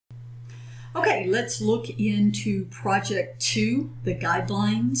Okay, let's look into Project 2, the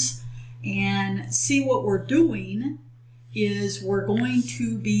guidelines, and see what we're doing is we're going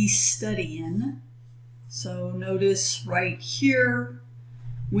to be studying. So notice right here,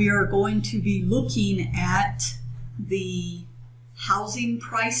 we are going to be looking at the housing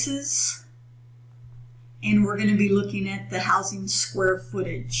prices, and we're going to be looking at the housing square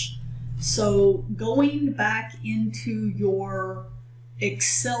footage. So going back into your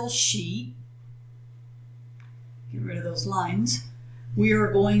Excel sheet, get rid of those lines, we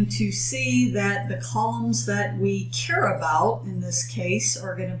are going to see that the columns that we care about in this case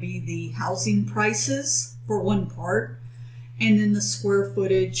are going to be the housing prices for one part and then the square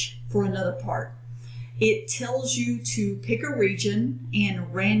footage for another part. It tells you to pick a region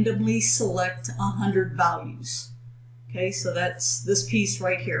and randomly select 100 values. Okay, so that's this piece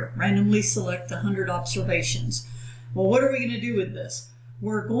right here, randomly select 100 observations. Well, what are we going to do with this?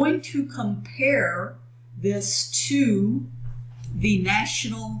 We're going to compare this to the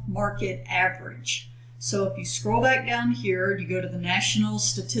national market average. So if you scroll back down here, you go to the national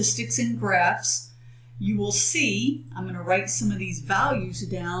statistics and graphs, you will see, I'm going to write some of these values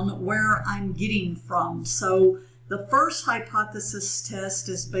down where I'm getting from. So the first hypothesis test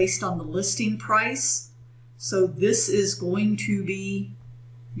is based on the listing price. So this is going to be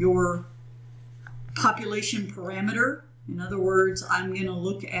your population parameter. In other words, I'm going to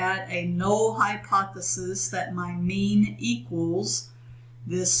look at a null hypothesis that my mean equals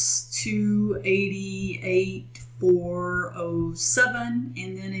this 288,407.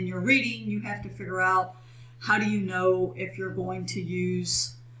 And then in your reading, you have to figure out how do you know if you're going to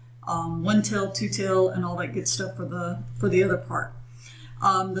use one tail, two tail, and all that good stuff for the other part.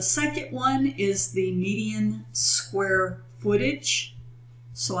 The second one is the median square footage.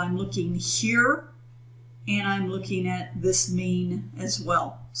 So I'm looking here, and I'm looking at this mean as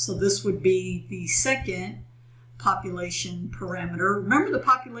well. So this would be the second population parameter. Remember the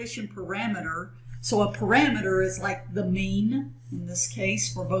population parameter. So a parameter is like the mean in this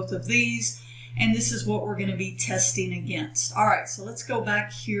case for both of these. And this is what we're going to be testing against. All right, so let's go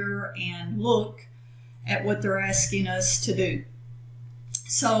back here and look at what they're asking us to do.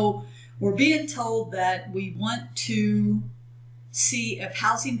 So we're being told that we want to see if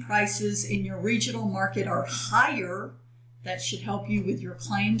housing prices in your regional market are higher. That should help you with your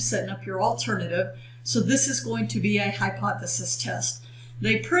claim, setting up your alternative. So this is going to be a hypothesis test.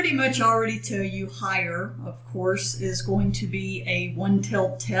 They pretty much already tell you higher, of course, is going to be a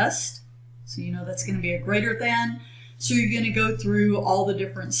one-tailed test. So you know that's going to be a greater than. So you're going to go through all the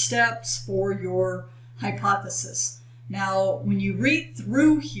different steps for your hypothesis. Now, when you read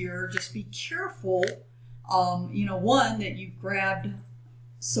through here, just be careful. One, that you've grabbed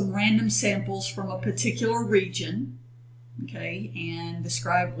some random samples from a particular region, okay, and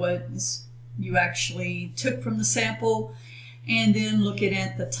describe what you actually took from the sample, and then looking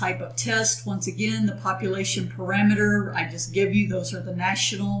at the type of test. Once again, the population parameter, I just give you, those are the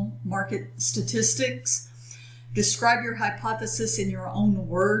national market statistics. Describe your hypothesis in your own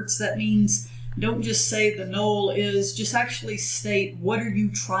words. That means don't just say the null is, just actually state what are you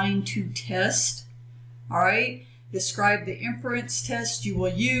trying to test. All right, describe the inference test you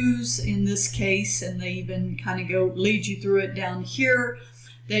will use in this case, and they even kind of lead you through it down here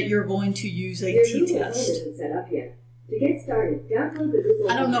that you're going to use a t-test. Isn't set up yet. To get started, download the Google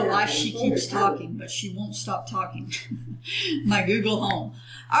I don't know why Home she app keeps talking, but she won't stop talking. My Google Home.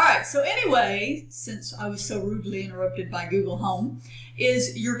 All right, so anyway, since I was so rudely interrupted by Google Home,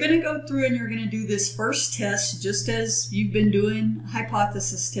 is you're going to go through and you're going to do this first test just as you've been doing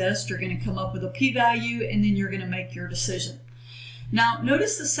hypothesis test. You're going to come up with a p-value, and then you're going to make your decision. Now,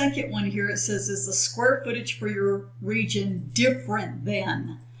 notice the second one here. It says, is the square footage for your region different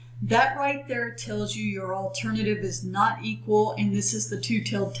than? That right there tells you your alternative is not equal, and this is the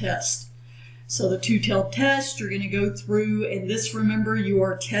two-tailed test. So the two-tailed test, you're going to go through, and this, remember, you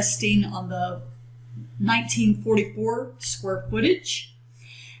are testing on the 1944 square footage,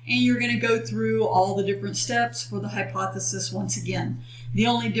 and you're going to go through all the different steps for the hypothesis once again. The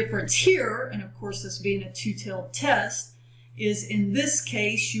only difference here, and of course this being a two-tailed test, is in this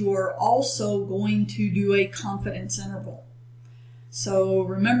case you are also going to do a confidence interval. So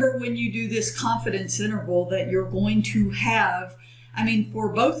remember when you do this confidence interval that you're going to have, for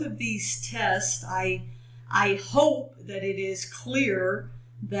both of these tests, I hope that it is clear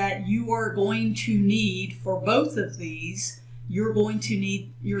that you are going to need, for both of these, you're going to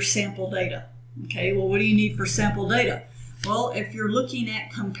need your sample data. Okay, well, what do you need for sample data? Well, if you're looking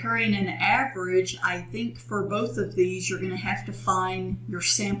at comparing an average, I think for both of these, you're going to have to find your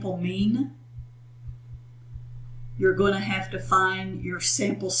sample mean. You're going to have to find your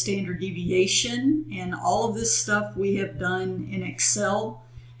sample standard deviation, and all of this stuff we have done in Excel.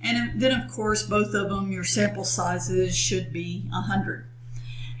 And then, of course, both of them, your sample sizes should be 100.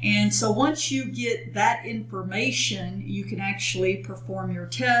 And so once you get that information, you can actually perform your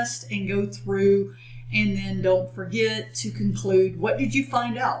test and go through, and then don't forget to conclude, what did you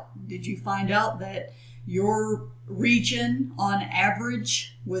find out? Did you find out that your region on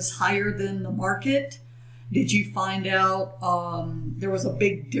average was higher than the market? Did you find out there was a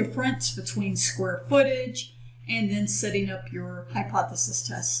big difference between square footage? And then setting up your hypothesis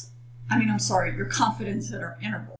tests. Your confidence interval.